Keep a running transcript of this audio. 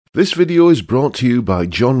This video is brought to you by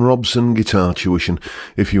John Robson Guitar Tuition.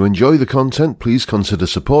 If you enjoy the content, please consider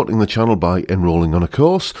supporting the channel by enrolling on a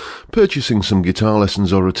course, purchasing some guitar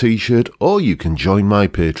lessons or a t-shirt, or you can join my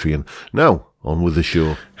Patreon. Now, on with the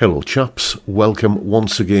show. Hello chaps, welcome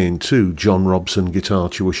once again to John Robson Guitar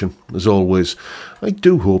Tuition. As always, I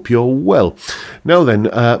do hope you're well. Now then,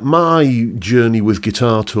 my journey with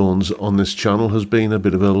guitar tones on this channel has been a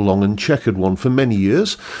bit of a long and checkered one for many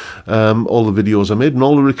years. All the videos I made and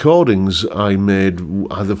all the recordings I made,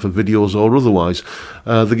 either for videos or otherwise,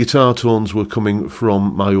 the guitar tones were coming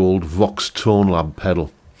from my old Vox Tone Lab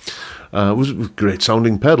pedal. It was a great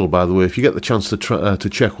sounding pedal, by the way. If you get the chance to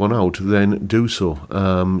check one out, then do so.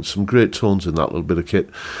 Some great tones in that little bit of kit.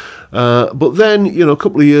 But then, you know, a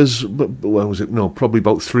couple of years, when was it? No, probably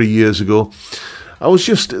about 3 years ago, I was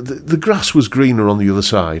just, the grass was greener on the other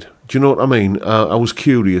side. Do you know what I mean? I was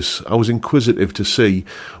curious. I was inquisitive to see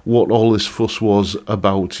what all this fuss was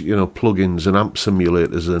about, you know, plugins and amp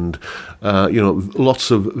simulators and, you know,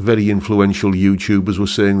 lots of very influential YouTubers were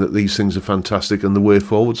saying that these things are fantastic and the way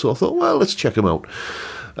forward. So I thought, well, let's check them out.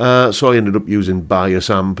 So I ended up using Bias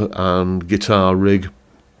Amp and Guitar Rig,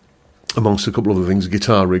 amongst a couple of other things,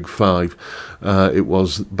 Guitar Rig 5 it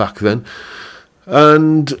was back then.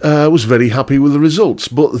 And I was very happy with the results.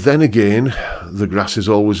 But then again, the grass is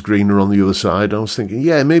always greener on the other side. I was thinking,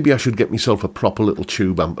 yeah, maybe I should get myself a proper little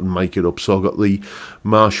tube amp and mic it up. So I got the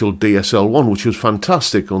Marshall DSL-1, which was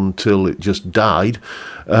fantastic until it just died.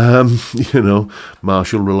 You know,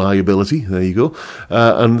 Marshall reliability, there you go.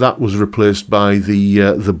 And that was replaced by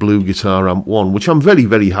the Blue Guitar Amp 1, which I'm very,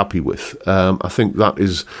 very happy with. I think that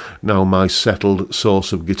is now my settled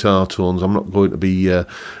source of guitar tones. I'm not going to be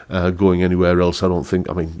going anywhere else, I don't think.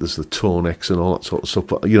 I mean, there's the Tone X and all that sort of stuff,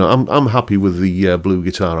 but, you know, I'm happy with the Blue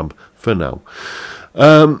Guitar Amp for now.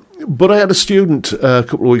 But I had a student a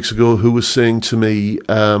couple of weeks ago who was saying to me,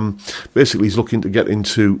 basically he's looking to get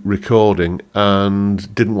into recording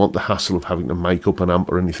and didn't want the hassle of having to mic up an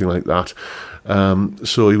amp or anything like that.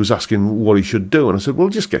 So he was asking what he should do, and I said, well,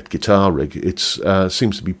 just get Guitar Rig. It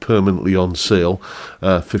seems to be permanently on sale,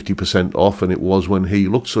 50% off, and it was when he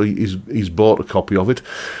looked, so he's bought a copy of it,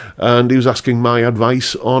 and he was asking my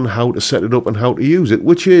advice on how to set it up and how to use it,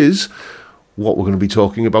 which is what we're going to be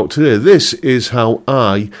talking about today. This is how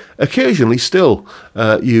I occasionally still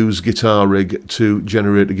use Guitar Rig to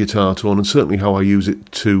generate a guitar tone, and certainly how I use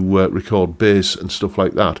it to record bass and stuff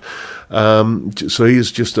like that. So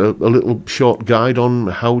here's just a little short guide on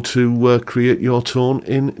how to create your tone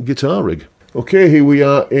in Guitar Rig. Okay, here we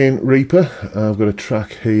are in Reaper. I've got a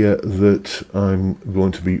track here that I'm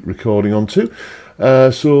going to be recording onto.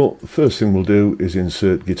 So first thing we'll do is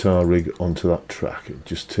insert Guitar Rig onto that track. It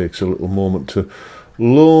just takes a little moment to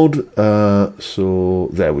load. So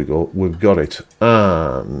there we go, we've got it.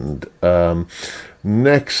 And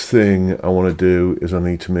next thing I want to do is I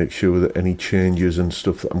need to make sure that any changes and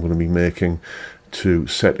stuff that I'm going to be making to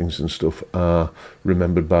settings and stuff are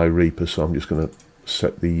remembered by Reaper. So I'm just going to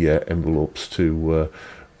set the envelopes to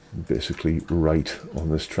basically right on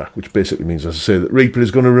this track, which basically means, as I say, that Reaper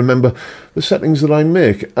is going to remember the settings that I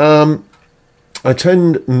make. I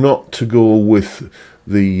tend not to go with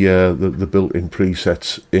the built-in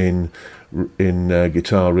presets in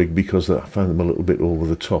Guitar Rig because I find them a little bit over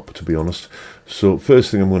the top, to be honest. So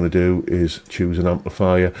first thing I'm going to do is choose an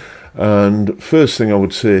amplifier, and first thing I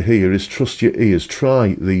would say here is trust your ears.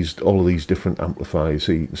 Try all of these different amplifiers.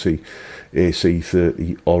 So you can see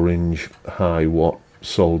AC30, Orange, High Watt,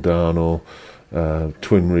 Soldano,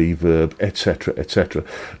 Twin Reverb, etc, etc.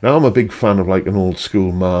 Now I'm a big fan of like an old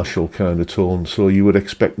school Marshall kind of tone, so you would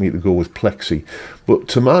expect me to go with Plexi, but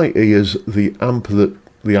to my ears the amp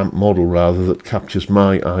model rather that captures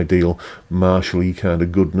my ideal Marshall-y kind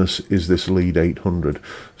of goodness is this Lead 800.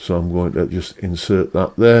 So I'm going to just insert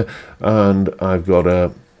that there, and I've got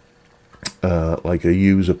a like a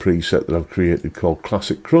user preset that I've created called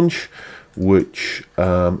Classic Crunch, which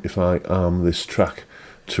if I arm this track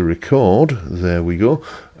to record, there we go,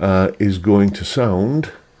 is going to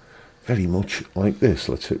sound very much like this.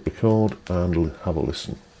 Let's hit record and have a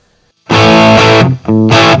listen.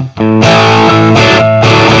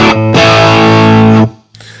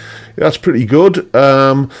 That's pretty good.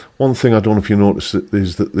 One thing I don't know if you noticed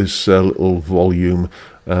is that this little volume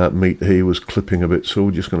meter here was clipping a bit, so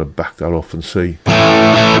we're just going to back that off and see.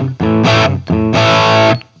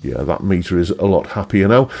 Yeah, that meter is a lot happier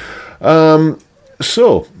now.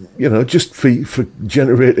 So, you know, just for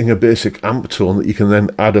generating a basic amp tone that you can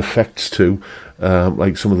then add effects to,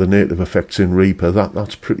 like some of the native effects in Reaper,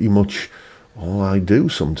 that's pretty much all I do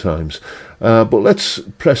sometimes. But let's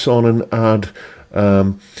press on and add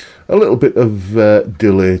a little bit of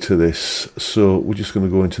delay to this, so we're just going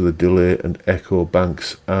to go into the delay and echo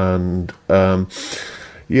banks, and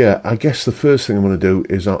yeah, I guess the first thing I'm going to do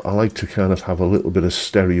is I like to kind of have a little bit of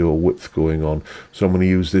stereo width going on, so I'm going to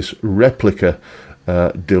use this replica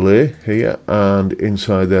delay here, and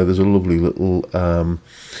inside there's a lovely little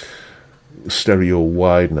stereo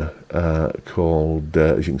widener called,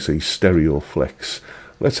 as you can see, Stereo Flex.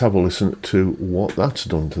 Let's have a listen to what that's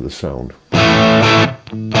done to the sound.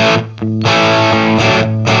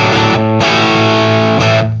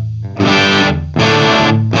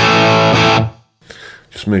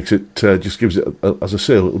 Just makes it, just gives it, as I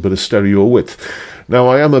say, a little bit of stereo width. Now,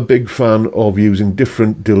 I am a big fan of using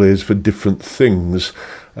different delays for different things.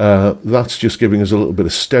 That's just giving us a little bit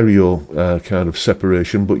of stereo kind of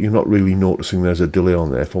separation, but you're not really noticing there's a delay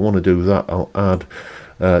on there. If I want to do that, I'll add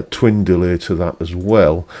twin delay to that as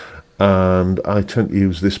well, and I tend to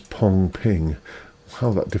use this pong ping.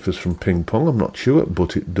 How that differs from ping pong, I'm not sure,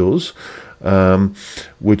 but it does,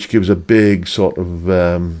 which gives a big sort of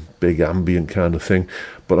big ambient kind of thing.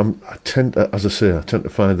 But I tend to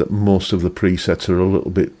find that most of the presets are a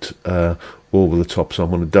little bit over the top, so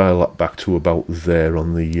I'm going to dial that back to about there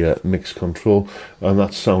on the mix control, and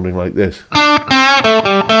that's sounding like this.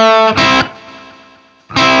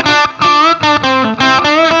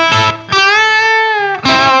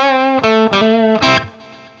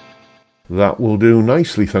 That will do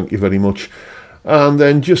nicely, thank you very much. And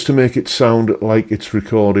then, just to make it sound like it's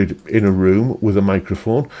recorded in a room with a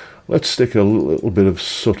microphone, let's stick a little bit of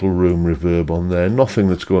subtle room reverb on there. Nothing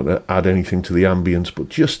that's going to add anything to the ambience, but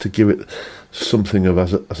just to give it something of,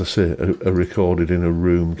 as I say, a recorded in a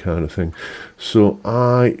room kind of thing. So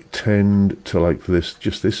I tend to like this,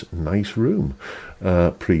 just this nice room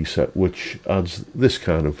preset, which adds this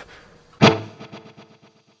kind of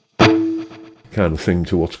thing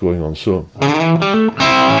to what's going on. So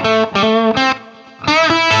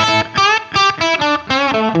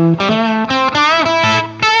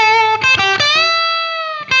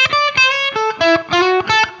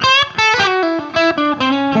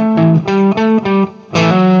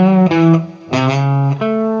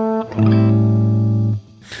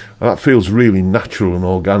that feels really natural and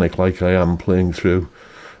organic, like I am playing through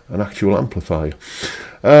an actual amplifier.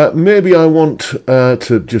 Maybe I want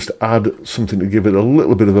to just add something to give it a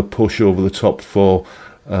little bit of a push over the top for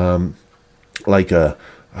like a,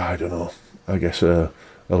 I don't know, I guess a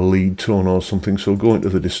lead tone or something. So go into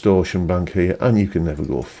the distortion bank here, and you can never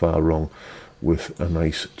go far wrong with a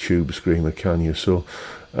nice tube screamer, can you? So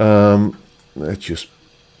let's just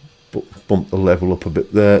bump the level up a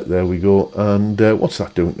bit there. There we go. And what's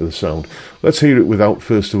that doing to the sound? Let's hear it without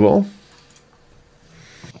first of all.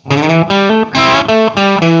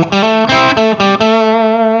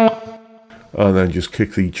 And then just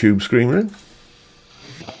kick the tube screamer in.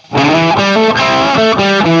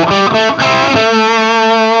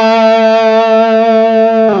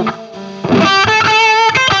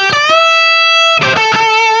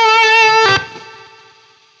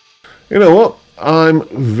 You know what? I'm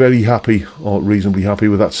very happy, or reasonably happy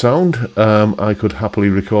with that sound. I could happily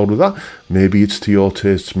record with that. Maybe it's to your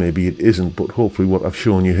tastes, maybe it isn't, but hopefully what I've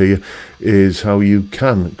shown you here is how you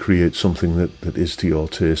can create something that is to your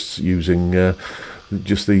tastes using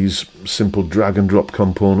just these simple drag and drop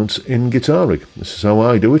components in Guitar Rig. This is how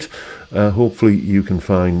I do it. Hopefully you can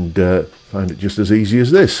find it just as easy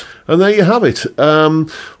as this. And there you have it.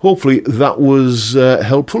 Hopefully that was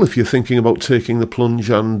helpful if you're thinking about taking the plunge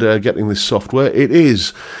and getting this software.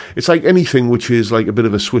 It's like anything which is like a bit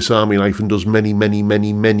of a Swiss Army knife and does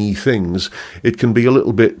many things. It can be a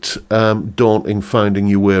little bit daunting finding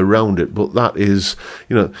your way around it, but that is,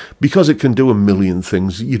 you know, because it can do a million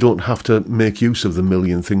things, you don't have to make use of the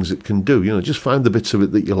million things it can do. You know, just find the bits of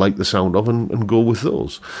it that you like the sound of and go with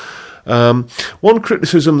those. One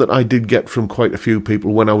criticism that I did get from quite a few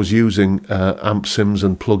people when I was using amp sims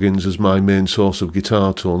and plugins as my main source of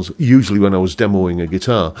guitar tones, usually when I was demoing a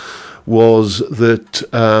guitar, was that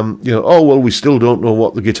you know, oh well, we still don't know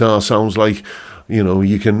what the guitar sounds like. You know,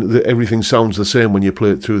 everything sounds the same when you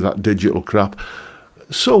play it through that digital crap.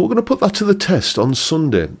 So we're going to put that to the test on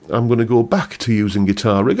Sunday. I'm going to go back to using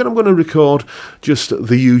Guitar Rig, and I'm going to record just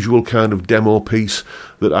the usual kind of demo piece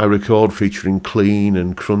that I record, featuring clean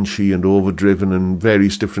and crunchy and overdriven and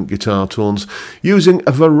various different guitar tones, using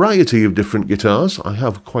a variety of different guitars. I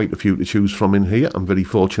have quite a few to choose from in here, I'm very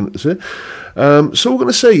fortunate to say. So we're going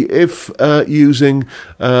to see if using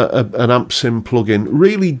an amp sim plugin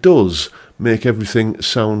really does make everything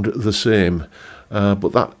sound the same.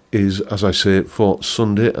 But that is, as I say, for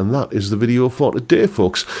Sunday, and that is the video for today,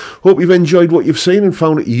 folks. Hope you've enjoyed what you've seen and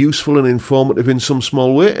found it useful and informative in some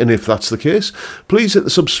small way, and if that's the case, please hit the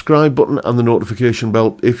subscribe button and the notification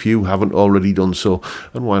bell if you haven't already done so,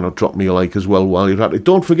 and why not drop me a like as well while you're at it.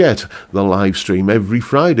 Don't forget the live stream every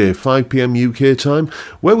Friday, 5 PM UK time,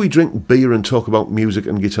 where we drink beer and talk about music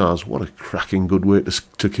and guitars. What a cracking good way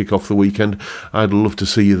to kick off the weekend. I'd love to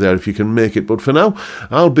see you there if you can make it, but for now,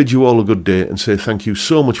 I'll bid you all a good day and say thank you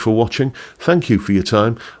so much for watching. Thank you for your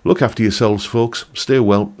time. Look after yourselves, folks. Stay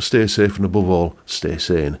well, stay safe, and above all, stay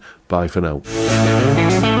sane. Bye for now.